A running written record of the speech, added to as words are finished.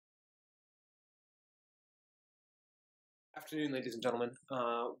Afternoon, ladies and gentlemen.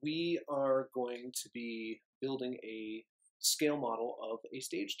 We are going to be building a scale model of a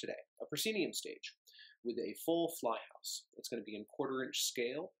stage today, a proscenium stage, with a full fly house. It's going to be in 1/4"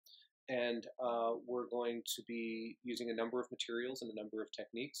 scale, and we're going to be using a number of materials and a number of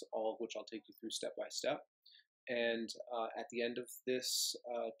techniques, all of which I'll take you through step by step. And at the end of this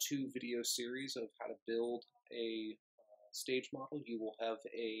 2-video series of how to build a stage model, you will have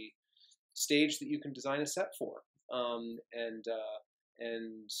a stage that you can design a set for. And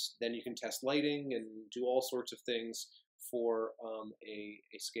then you can test lighting and do all sorts of things for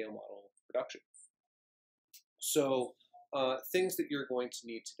a scale model production. So things that you're going to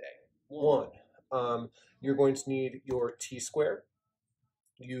need today. One, you're going to need your T-square.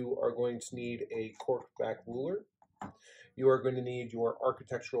 You are going to need a corked back ruler. You are going to need your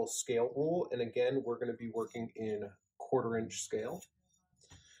architectural scale rule, and again, we're going to be working in 1/4" scale.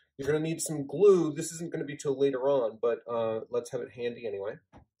 You're going to need some glue. This isn't going to be till later on, but let's have it handy anyway.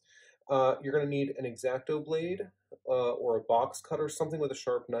 You're going to need an X-Acto blade or a box cutter, something with a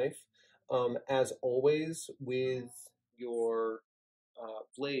sharp knife. As always, with your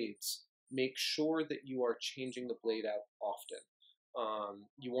blades, make sure that you are changing the blade out often.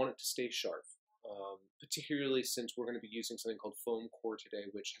 You want it to stay sharp, particularly since we're going to be using something called foam core today,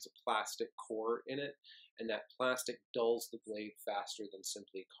 which has a plastic core in it, and that plastic dulls the blade faster than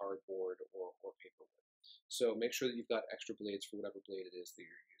simply cardboard or paper would. So make sure that you've got extra blades for whatever blade it is that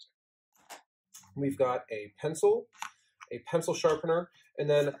you're using. We've got a pencil sharpener, and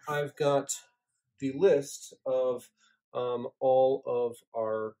then I've got the list of all of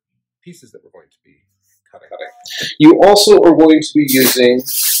our pieces that we're going to be cutting. You also are going to be using,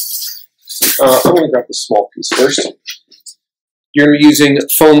 I'm going to grab the small piece first. You're going to be using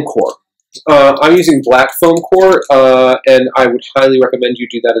foam core. I'm using black foam core, and I would highly recommend you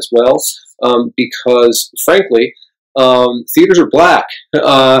do that as well, because, frankly, theaters are black,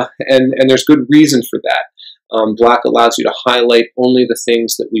 and there's good reason for that. Black allows you to highlight only the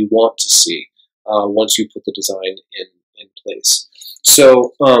things that we want to see once you put the design in place.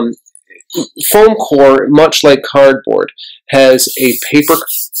 So foam core, much like cardboard, has a paper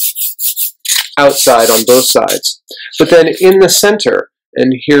outside on both sides, but then in the center,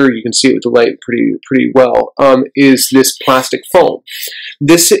 and here you can see it with the light pretty well, is this plastic foam.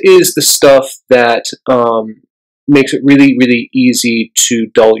 This is the stuff that makes it really easy to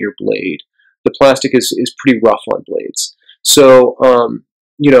dull your blade. The plastic is pretty rough on blades. So,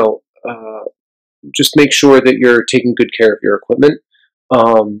 just make sure that you're taking good care of your equipment,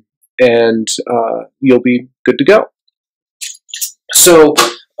 and you'll be good to go. So,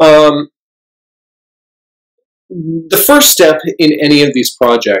 the first step in any of these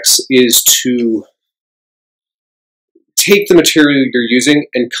projects is to take the material you're using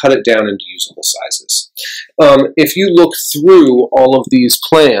and cut it down into usable sizes. If you look through all of these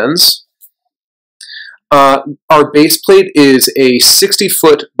plans, our base plate is a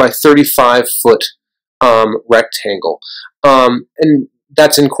 60-foot by 35-foot rectangle. And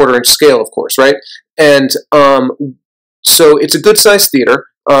that's in 1/4" scale, of course, right? And so it's a good sized theater.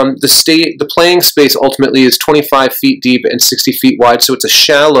 The playing space ultimately is 25 feet deep and 60 feet wide, so it's a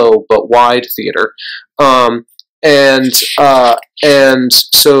shallow but wide theater. And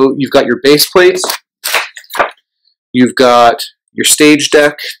so you've got your base plates, you've got your stage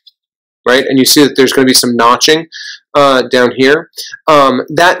deck, right? And you see that there's going to be some notching down here.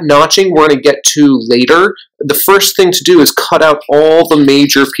 That notching we're going to get to later. The first thing to do is cut out all the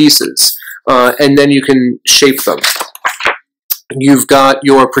major pieces, and then you can shape them. You've got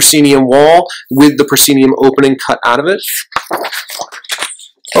your proscenium wall with the proscenium opening cut out of it.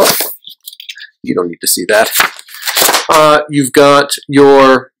 Oh, you don't need to see that. You've got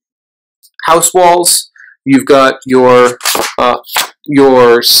your house walls. You've got your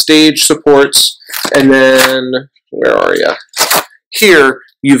stage supports, and then where are you? Here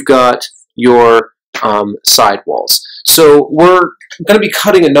you've got your side walls. So we're going to be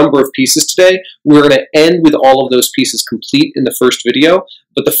cutting a number of pieces today. We're going to end with all of those pieces complete in the first video,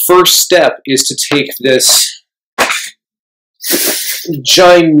 but the first step is to take this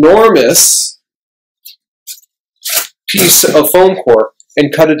ginormous piece of foam core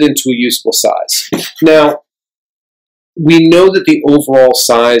and cut it into a usable size. Now, we know that the overall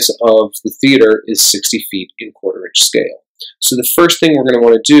size of the theater is 60 feet in 1/4" scale. So the first thing we're going to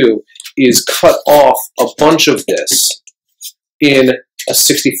want to do is cut off a bunch of this in a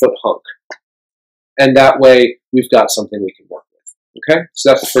 60-foot hunk. And that way, we've got something we can work with. Okay? So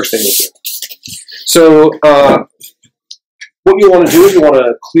that's the first thing we'll do. So what you want to do is you want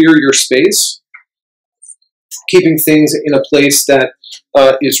to clear your space, keeping things in a place that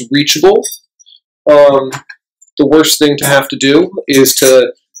is reachable. the worst thing to have to do is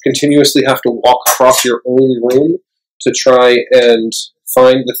to continuously have to walk across your own room to try and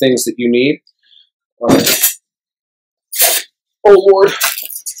find the things that you need. Oh Lord.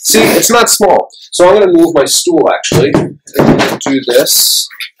 See, it's not small. So I'm going to move my stool, actually. I'm going to do this,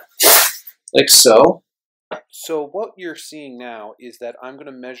 like so. So what you're seeing now is that I'm going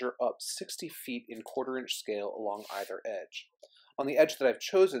to measure up 60 feet in quarter-inch scale along either edge. On the edge that I've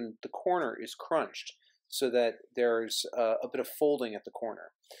chosen, the corner is crunched so that there's a bit of folding at the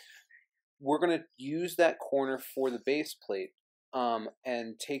corner. We're going to use that corner for the base plate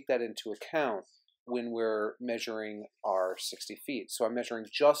and take that into account when we're measuring our 60 feet. So I'm measuring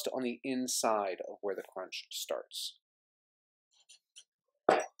just on the inside of where the crunch starts.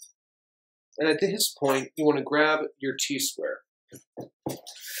 And at this point, you want to grab your T-square.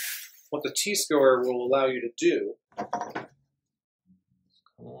 What the T-square will allow you to do, come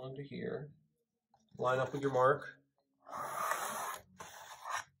along to here, line up with your mark.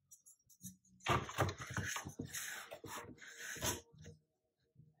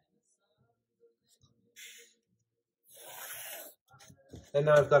 And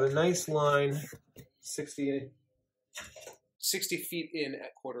now I've got a nice line, 60 feet in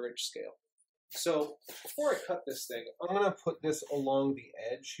at quarter-inch scale. So before I cut this thing, I'm going to put this along the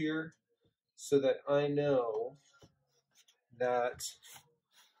edge here so that I know that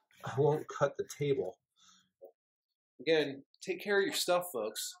I won't cut the table. Again, take care of your stuff,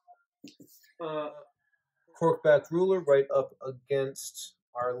 folks. Corkback ruler right up against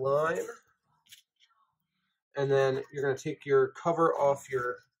our line. And then you're going to take your cover off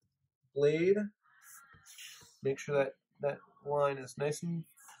your blade. Make sure that that line is nice and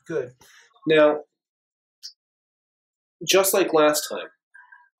good. Now, just like last time,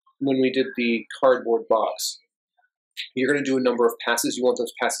 when we did the cardboard box, you're going to do a number of passes. You want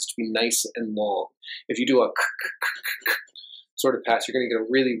those passes to be nice and long. If you do a sort of pass, you're going to get a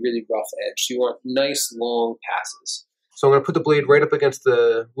really, really rough edge. So you want nice, long passes. So I'm going to put the blade right up against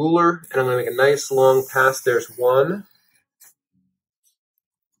the ruler, and I'm going to make a nice, long pass. There's one.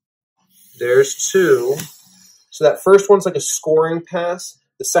 There's two. So that first one's like a scoring pass.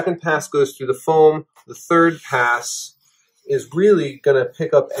 The second pass goes through the foam. The third pass is really going to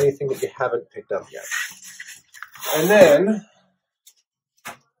pick up anything that you haven't picked up yet. And then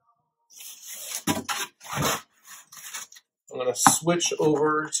I'm going to switch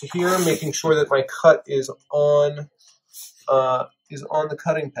over to here, making sure that my cut is on the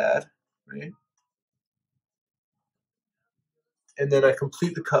cutting pad, right? And then I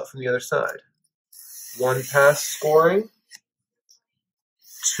complete the cut from the other side. One pass scoring,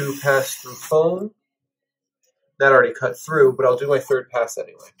 two pass through foam. That already cut through, but I'll do my third pass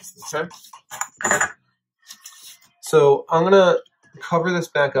anyway. Okay? So I'm gonna cover this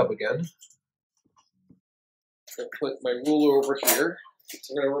back up again. I'm gonna put my ruler over here.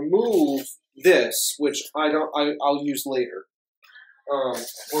 I'm gonna remove this, which I'll use later.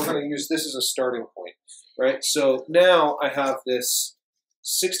 We're gonna use this as a starting point, right? So now I have this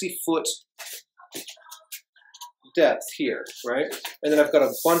 60-foot depth here, right? And then I've got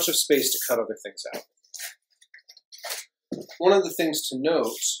a bunch of space to cut other things out. One of the things to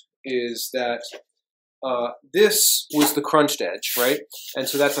note is that this was the crunched edge, right? And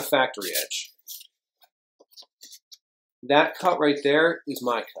so that's a factory edge. That cut right there is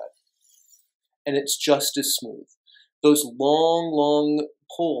my cut. And it's just as smooth. Those long, long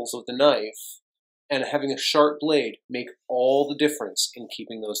pulls of the knife and having a sharp blade make all the difference in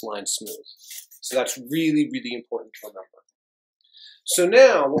keeping those lines smooth. So that's really, really important to remember. So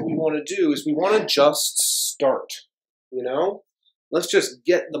now what we want to do is we want to just start, you know? Let's just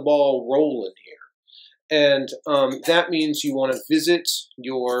get the ball rolling here. And that means you want to visit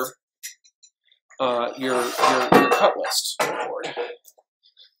your cut list.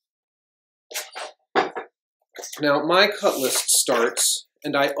 Now, my cut list starts,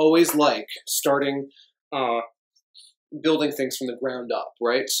 and I always like starting building things from the ground up,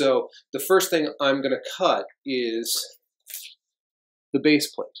 right? So the first thing I'm going to cut is the base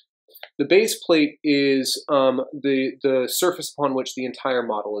plate. The base plate is the surface upon which the entire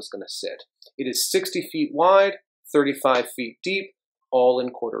model is going to sit. It is 60 feet wide, 35 feet deep, all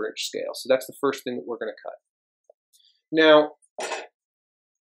in quarter-inch scale. So that's the first thing that we're going to cut. Now,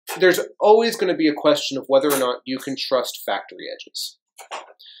 there's always going to be a question of whether or not you can trust factory edges.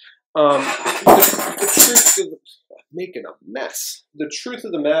 The truth of making a mess. The truth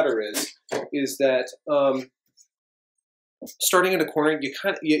of the matter is that starting in a corner, you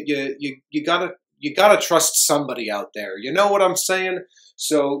gotta trust somebody out there. You know what I'm saying?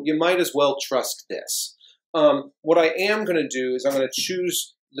 So you might as well trust this. What I am going to do is I'm going to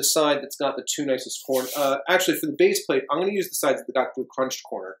choose the side that's got the two nicest corners. Actually, for the base plate, I'm going to use the sides that got the crunched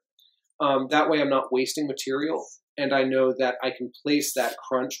corner. That way I'm not wasting material, and I know that I can place that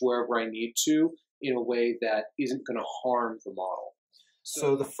crunch wherever I need to in a way that isn't going to harm the model.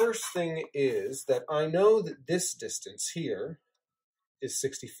 So the first thing is that I know that this distance here is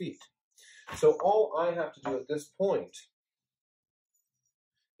 60 feet. So all I have to do at this point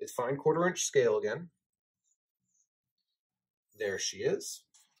is find 1/4 inch scale again. There she is.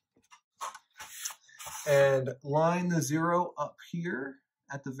 And line the 0 up here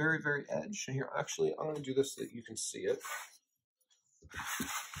at the very, very edge. And here, actually, I'm going to do this so that you can see it.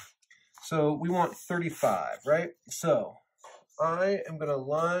 So we want 35, right? So I am going to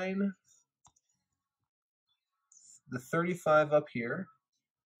line the 35 up here,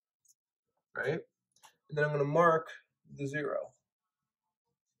 right? And then I'm going to mark the 0.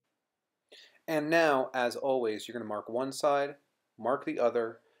 And now, as always, you're going to mark one side, mark the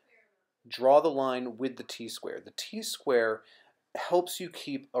other, draw the line with the T-square. The T-square helps you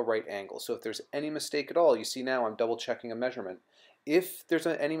keep a right angle. So if there's any mistake at all, you see now I'm double checking a measurement. If there's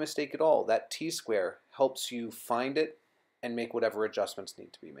any mistake at all, that T-square helps you find it and make whatever adjustments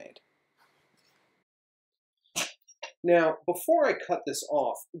need to be made. Now, before I cut this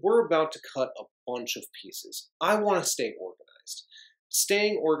off, we're about to cut a bunch of pieces. I want to stay organized.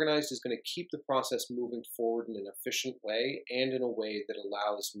 Staying organized is going to keep the process moving forward in an efficient way and in a way that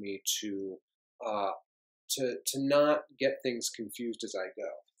allows me to not get things confused as I go.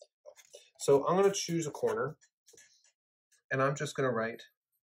 So I'm going to choose a corner, and I'm just going to write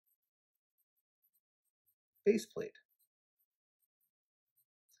base plate.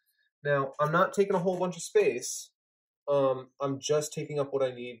 Now, I'm not taking a whole bunch of space. I'm just taking up what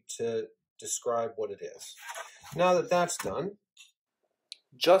I need to describe what it is. Now that that's done,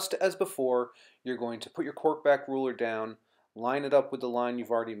 just as before, you're going to put your corkback ruler down, line it up with the line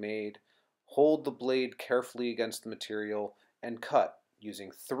you've already made, hold the blade carefully against the material, and cut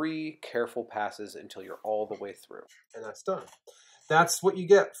using 3 careful passes until you're all the way through. And that's done. That's what you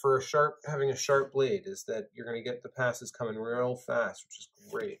get for having a sharp blade, is that you're going to get the passes coming real fast, which is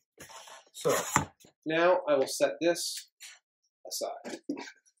great. So now I will set this aside,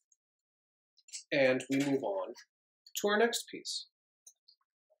 and we move on to our next piece.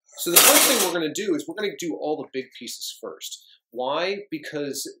 So the first thing we're going to do is we're going to do all the big pieces first. Why?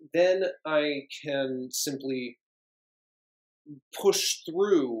 Because then I can simply push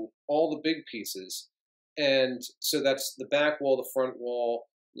through all the big pieces. And so that's the back wall, the front wall,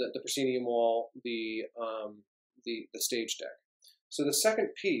 the proscenium wall, the stage deck. So the second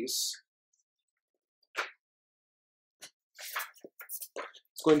piece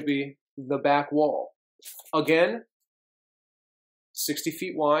is going to be the back wall. Again, 60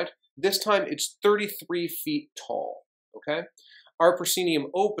 feet wide. This time it's 33 feet tall, okay? Our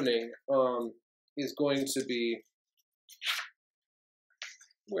proscenium opening is going to be,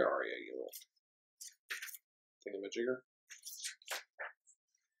 where are you little thingamajigger?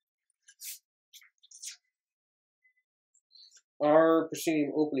 Our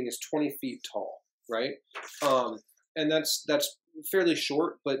proscenium opening is 20 feet tall, right? And that's fairly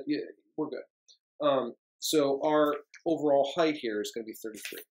short, but yeah, we're good. So our overall height here is going to be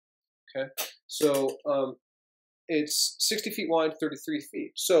 33. Okay, so it's 60 feet wide, 33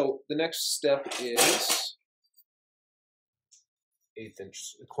 feet. So the next step is 1/8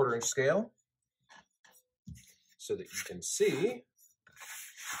 inch, 1/4 inch scale, so that you can see.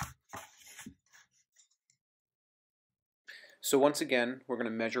 So once again, we're going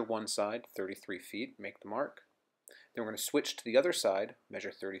to measure one side, 33 feet, make the mark. Then we're going to switch to the other side,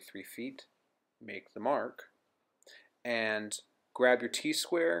 measure 33 feet, make the mark, and grab your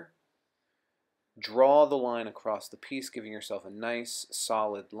T-square, draw the line across the piece, giving yourself a nice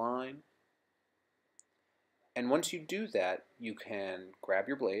solid line. And once you do that, you can grab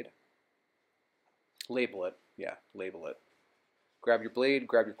your blade, label it, label it. Grab your blade,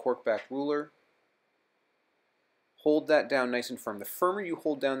 grab your corkback ruler, hold that down nice and firm. The firmer you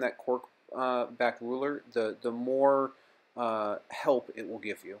hold down that corkback ruler, the more help it will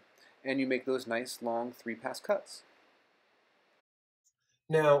give you. And you make those nice long 3-pass cuts.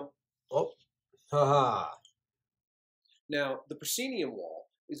 Now, Now, the proscenium wall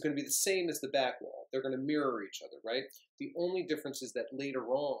is going to be the same as the back wall. They're going to mirror each other, right? The only difference is that later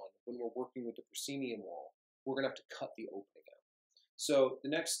on, when we're working with the proscenium wall, we're going to have to cut the opening out. So the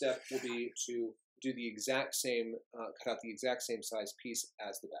next step will be to do the exact same, cut out the exact same size piece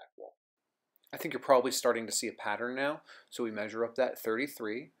as the back wall. I think you're probably starting to see a pattern now. So we measure up that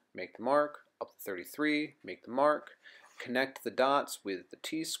 33, make the mark, up the 33, make the mark, connect the dots with the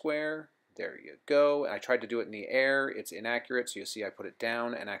T-square, There you go. I tried to do it in the air. It's inaccurate, so you'll see I put it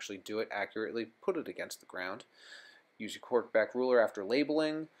down and actually do it accurately. Put it against the ground. Use your corkback ruler after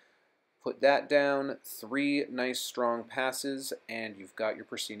labeling. Put that down. 3 nice strong passes, and you've got your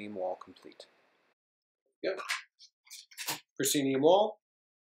proscenium wall complete. Yep. Proscenium wall.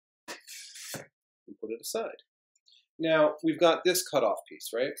 And put it aside. Now, we've got this cutoff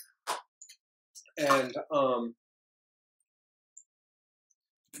piece, right? And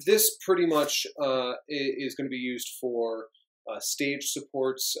this pretty much is going to be used for stage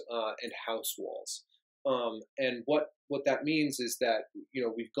supports and house walls. And what that means is that, you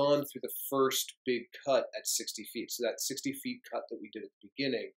know, we've gone through the first big cut at 60 feet. So that 60 feet cut that we did at the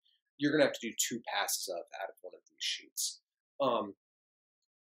beginning, you're going to have to do 2 passes of out of one of these sheets.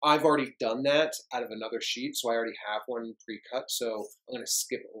 I've already done that out of another sheet, so I already have one pre-cut. So I'm going to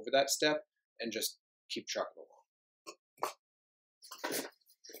skip over that step and just keep trucking along.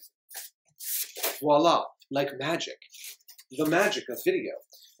 Voila, like magic. The magic of video.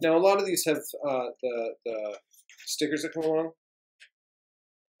 Now, a lot of these have the stickers that come along.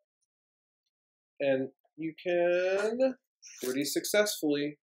 And you can pretty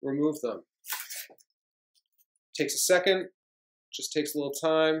successfully remove them. Takes a second, just takes a little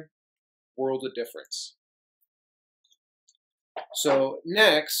time, world of difference. So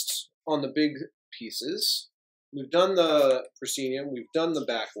next, on the big pieces, we've done the proscenium, we've done the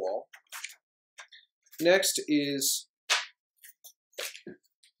back wall. Next is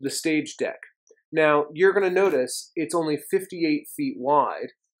the stage deck. Now, you're going to notice it's only 58 feet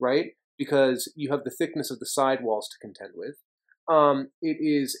wide, right? Because you have the thickness of the side walls to contend with. It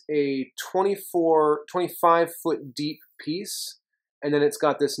is a 25-foot deep piece, and then it's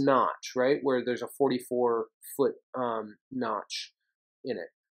got this notch, right, where there's a 44-foot notch in it.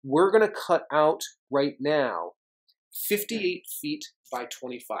 We're going to cut out right now 58 feet by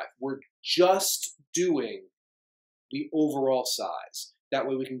 25. We're just doing the overall size. That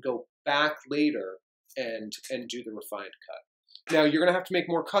way we can go back later and do the refined cut. Now, you're going to have to make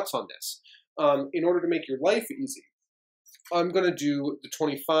more cuts on this. In order to make your life easy, I'm going to do the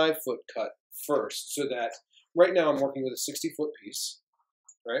 25-foot cut first, so that right now I'm working with a 60-foot piece,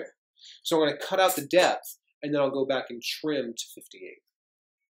 right? So I'm going to cut out the depth, and then I'll go back and trim to 58.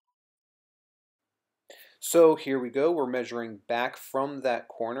 So here we go. We're measuring back from that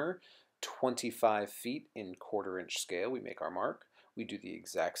corner 25 feet in 1/4-inch scale. We make our mark. We do the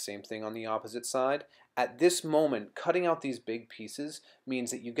exact same thing on the opposite side. At this moment, cutting out these big pieces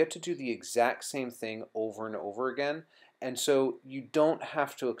means that you get to do the exact same thing over and over again, and so you don't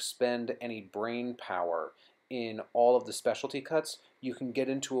have to expend any brain power in all of the specialty cuts. You can get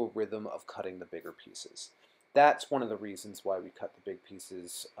into a rhythm of cutting the bigger pieces. That's one of the reasons why we cut the big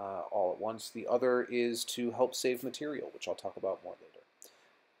pieces all at once. The other is to help save material, which I'll talk about more later.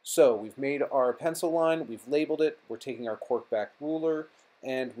 So we've made our pencil line, we've labeled it, we're taking our corkback ruler,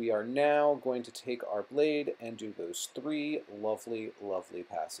 and we are now going to take our blade and do those 3 lovely, lovely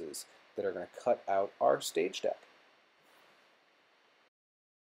passes that are going to cut out our stage deck.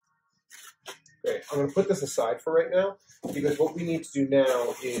 Okay, I'm going to put this aside for right now, because what we need to do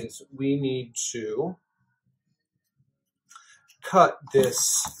now is we need to cut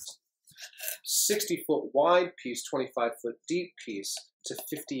this 60-foot wide piece, 25-foot deep piece to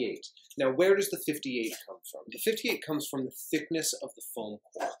 58. Now, where does the 58 come from? The 58 comes from the thickness of the foam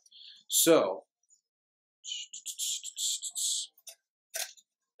core. So,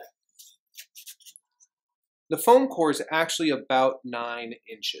 the foam core is actually about 9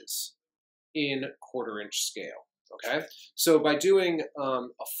 inches in 1/4-inch scale, okay? So by doing a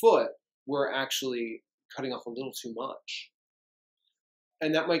foot, we're actually cutting off a little too much.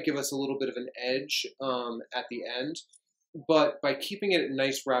 And that might give us a little bit of an edge at the end. But by keeping it at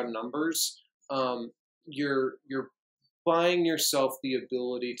nice round numbers, you're buying yourself the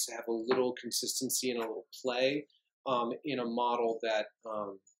ability to have a little consistency and a little play in a model that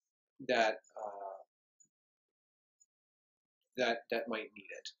might need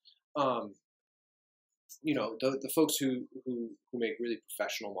it. You know, the folks who make really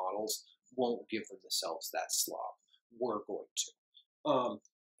professional models won't give themselves that slop. We're going to.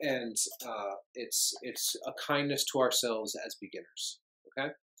 And it's a kindness to ourselves as beginners,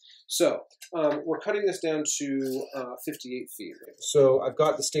 okay? So we're cutting this down to 58 feet. So I've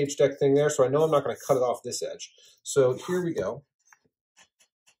got the stage deck thing there, so I know I'm not going to cut it off this edge. So here we go.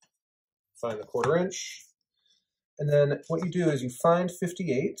 Find the 1/4-inch. And then what you do is you find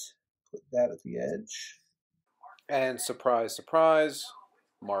 58, put that at the edge. And surprise, surprise,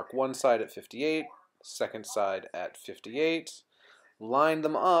 mark one side at 58, second side at 58. Line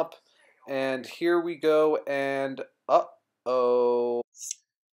them up, and here we go, and uh-oh.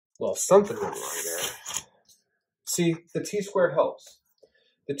 Well, something went wrong there. See, the T-square helps.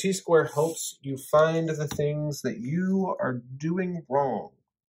 The T-square helps you find the things that you are doing wrong.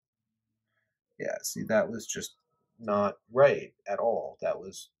 Yeah, see, that was just not right at all. That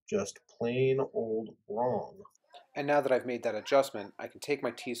was just plain old wrong. And now that I've made that adjustment, I can take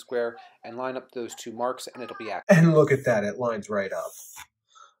my T-square and line up those two marks and it'll be accurate. And look at that, it lines right up.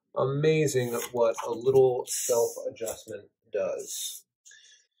 Amazing what a little self-adjustment does.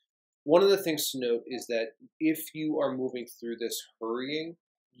 One of the things to note is that if you are moving through this hurrying,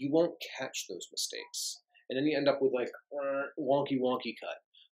 you won't catch those mistakes. And then you end up with like wonky cut.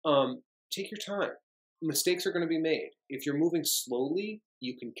 Take your time. Mistakes are going to be made. If you're moving slowly,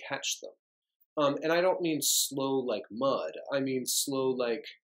 you can catch them. And I don't mean slow like mud. I mean slow like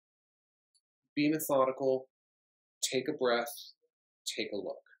be methodical, take a breath, take a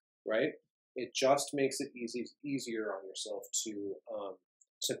look, right? It just makes it easier on yourself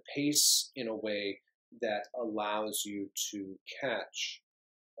to pace in a way that allows you to catch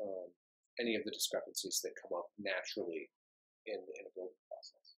any of the discrepancies that come up naturally in a building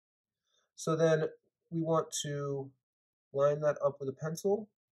process. So then we want to line that up with a pencil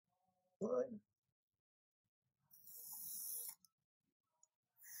line.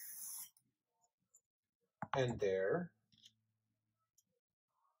 And there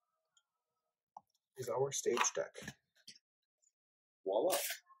is our stage deck. Voila.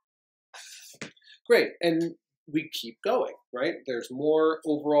 Great, and we keep going, right? There's more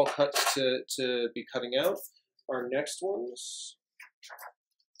overall cuts to be cutting out. Our next ones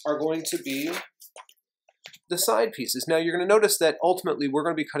are going to be the side pieces. Now you're going to notice that ultimately we're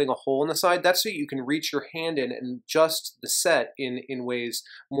going to be cutting a hole in the side. That's so you can reach your hand in and adjust the set in ways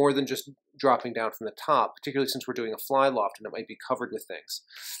more than just dropping down from the top, particularly since we're doing a fly loft and it might be covered with things.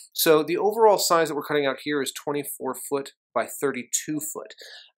 So the overall size that we're cutting out here is 24 foot by 32 foot.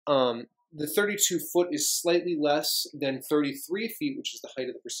 The 32 foot is slightly less than 33 feet, which is the height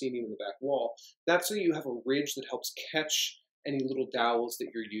of the proscenium in the back wall. That's so you have a ridge that helps catch any little dowels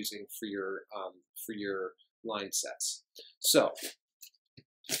that you're using for your line sets. So,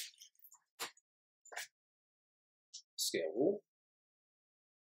 scale rule.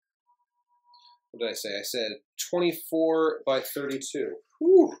 What did I say? I said 24 by 32.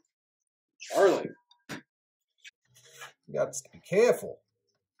 Whew, Charlie. You got to be careful.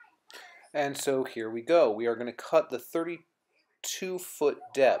 And so here we go. We are going to cut the 32-foot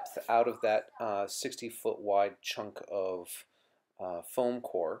depth out of that 60-foot wide chunk of foam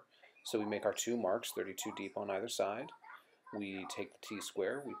core. So we make our two marks, 32 deep on either side. We take the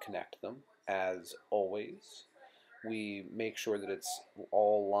T-square, we connect them, as always. We make sure that it's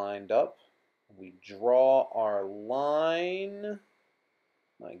all lined up. We draw our line.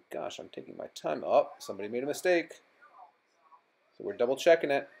 My gosh, I'm taking my time. Oh, somebody made a mistake. So we're double checking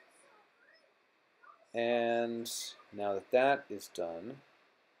it. And now that that is done,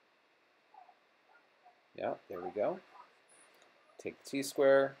 yeah, there we go. Take the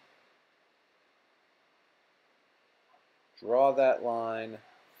T-square, draw that line,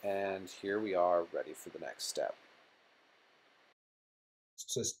 and here we are ready for the next step.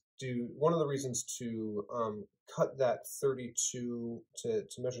 Just do one of the reasons to cut that 32 to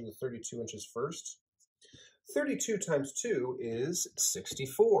measure the 32 inches first. 32 times 2 is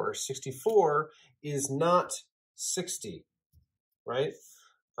 64. 64 is not 60, right?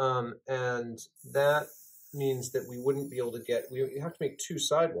 And that means that we wouldn't be able to get, we have to make two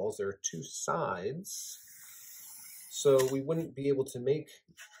sidewalls. There are two sides. So we wouldn't be able to make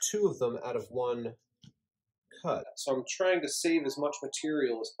two of them out of one cut. So I'm trying to save as much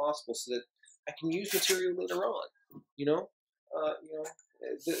material as possible so that I can use material later on.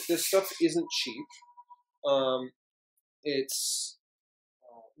 This stuff isn't cheap. It's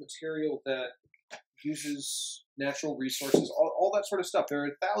material that uses natural resources, all that sort of stuff. There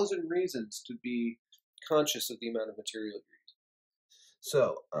are 1,000 reasons to be conscious of the amount of material you're using.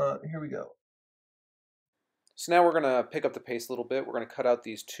 So here we go. So now we're going to pick up the pace a little bit. We're going to cut out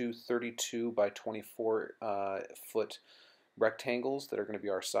these two 32 by 24 foot rectangles that are going to be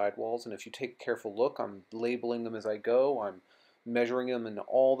our sidewalls. And if you take a careful look, I'm labeling them as I go. I'm measuring them in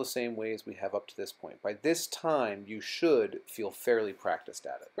all the same ways we have up to this point. By this time, you should feel fairly practiced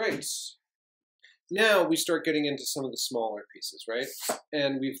at it. Great. Now we start getting into some of the smaller pieces, right?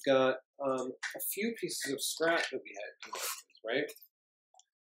 And we've got a few pieces of scrap that we had to work with, right?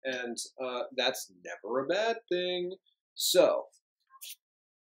 And that's never a bad thing. So,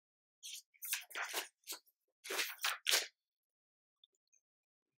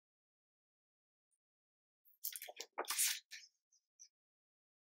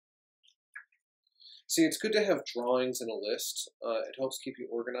 See, it's good to have drawings and a list. It helps keep you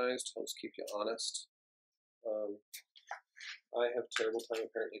organized, helps keep you honest. I have a terrible time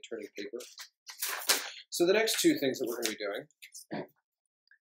apparently turning paper. So the next two things that we're going to be doing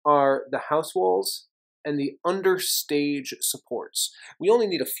are the house walls and the understage supports. We only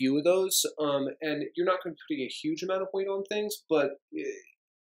need a few of those, and you're not going to be putting a huge amount of weight on things, but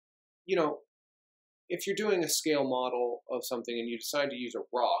you know, if you're doing a scale model of something and you decide to use a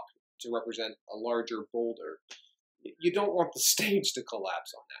rock to represent a larger boulder, you don't want the stage to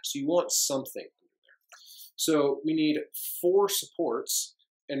collapse on that. So you want something under there. So we need 4 supports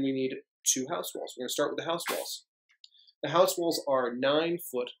and we need 2 house walls. We're going to start with the house walls. The house walls are 9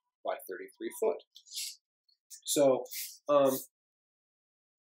 foot by 33 foot. So I'm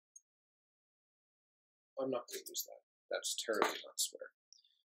not going to use that. That's terribly not square.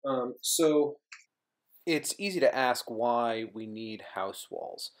 So it's easy to ask why we need house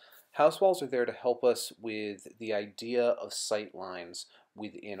walls. House walls are there to help us with the idea of sight lines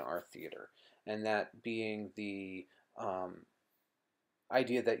within our theater, and that being the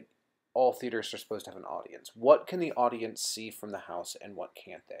idea that all theaters are supposed to have an audience. What can the audience see from the house and what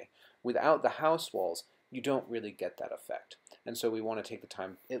can't they? Without the house walls, you don't really get that effect. And so we want to take the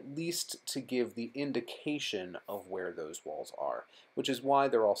time at least to give the indication of where those walls are, which is why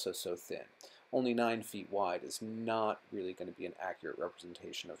they're also so thin. Only 9 feet wide is not really going to be an accurate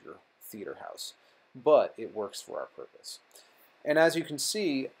representation of your theater house, but it works for our purpose. And as you can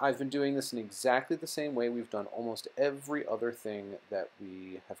see, I've been doing this in exactly the same way we've done almost every other thing that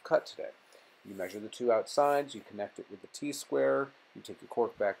we have cut today. You measure the 2 outsides, you connect it with the T-square, you take your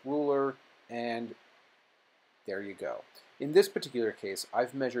corkback ruler, and there you go. In this particular case,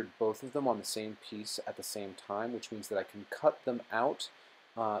 I've measured both of them on the same piece at the same time, which means that I can cut them out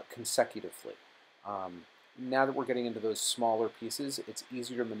consecutively. Now that we're getting into those smaller pieces, it's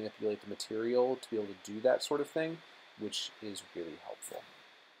easier to manipulate the material to be able to do that sort of thing, which is really helpful.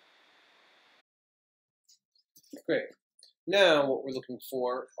 great. Now what we're looking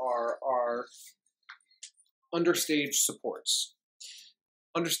for are our understage supports.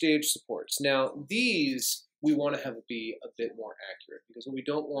 Understage supports. Now these we want to have be a bit more accurate, because what we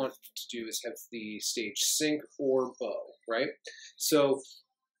don't want to do is have the stage sink or bow, right? So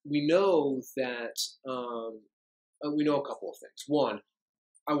we know that we know a couple of things. One,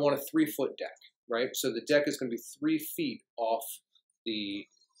 I want a 3-foot deck, right? So the deck is going to be 3 feet off the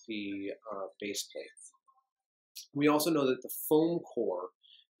base plate. We also know that the foam core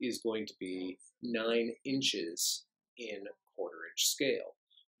is going to be 9 inches in 1/4 inch scale.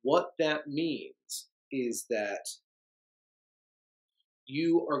 What that means is that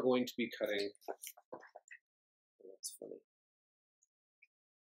you are going to be cutting, that's funny.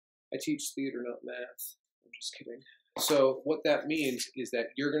 I teach theater, not math. I'm just kidding. So what that means is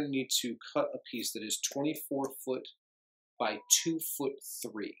that you're going to need to cut a piece that is 24 foot by 2 foot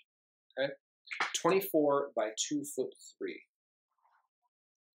 3. Okay? 24 by 2 foot 3.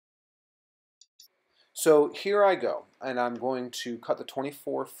 So here I go, and I'm going to cut the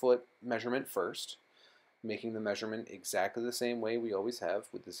 24-foot measurement first, making the measurement exactly the same way we always have,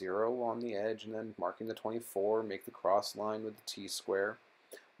 with the 0 on the edge and then marking the 24, make the cross line with the T-square.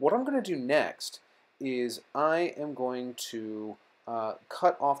 What I'm going to do next is I am going to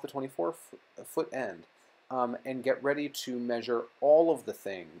cut off the 24-foot end and get ready to measure all of the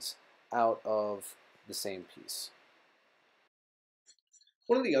things out of the same piece.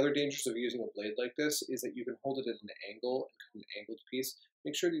 One of the other dangers of using a blade like this is that you can hold it at an angle and cut an angled piece.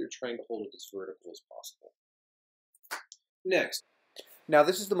 Make sure that you're trying to hold it as vertical as possible. Next. Now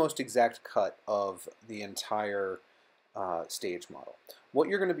this is the most exact cut of the entire stage model. What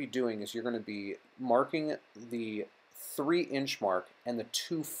you're going to be doing is you're going to be marking the 3-inch mark and the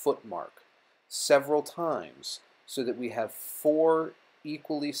 2-foot mark several times so that we have 4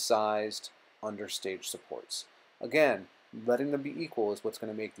 equally sized understage supports. Again, letting them be equal is what's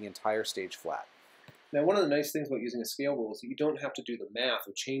going to make the entire stage flat. Now, one of the nice things about using a scale rule is that you don't have to do the math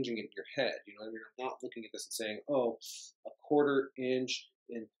of changing it in your head. You know, you're not looking at this and saying, "Oh, a 1/4 inch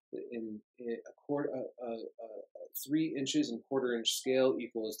in a quarter, 3 inches in 1/4 inch scale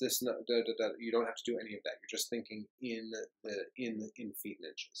equals this." Da, da, da. You don't have to do any of that. You're just thinking in feet and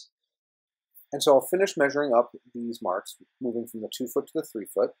inches. And so I'll finish measuring up these marks, moving from the 2-foot to the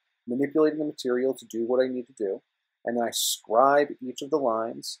 3-foot, manipulating the material to do what I need to do, and then I scribe each of the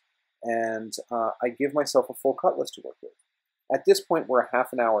lines, and I give myself a full cut list to work with. At this point, we're a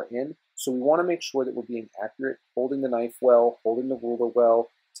half an hour in, so we want to make sure that we're being accurate, holding the knife well, holding the ruler well,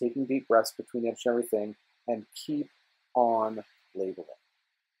 taking deep breaths between each and everything, and keep on labeling.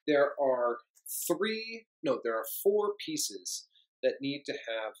 There are 4 pieces that need to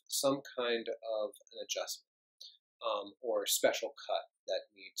have some kind of an adjustment or special cut that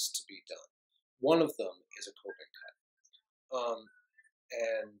needs to be done. One of them is a coping cut.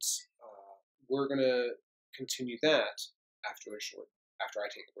 And we're going to continue that after I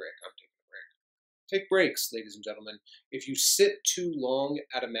take a break. I'm taking a break. Take breaks, ladies and gentlemen. If you sit too long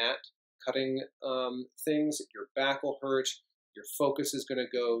at a mat cutting things, your back will hurt, your focus is going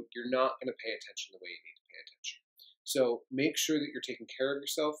to go, you're not going to pay attention the way you need to pay attention. So make sure that you're taking care of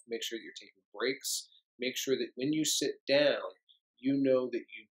yourself, make sure that you're taking breaks, make sure that when you sit down, you know that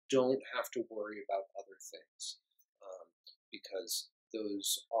you don't have to worry about other things, because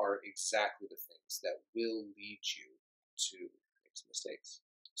those are exactly the things that will lead you to make some mistakes.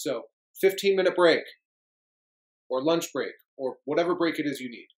 So 15-minute break or lunch break or whatever break it is you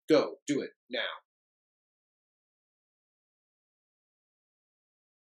need. Go, do it now.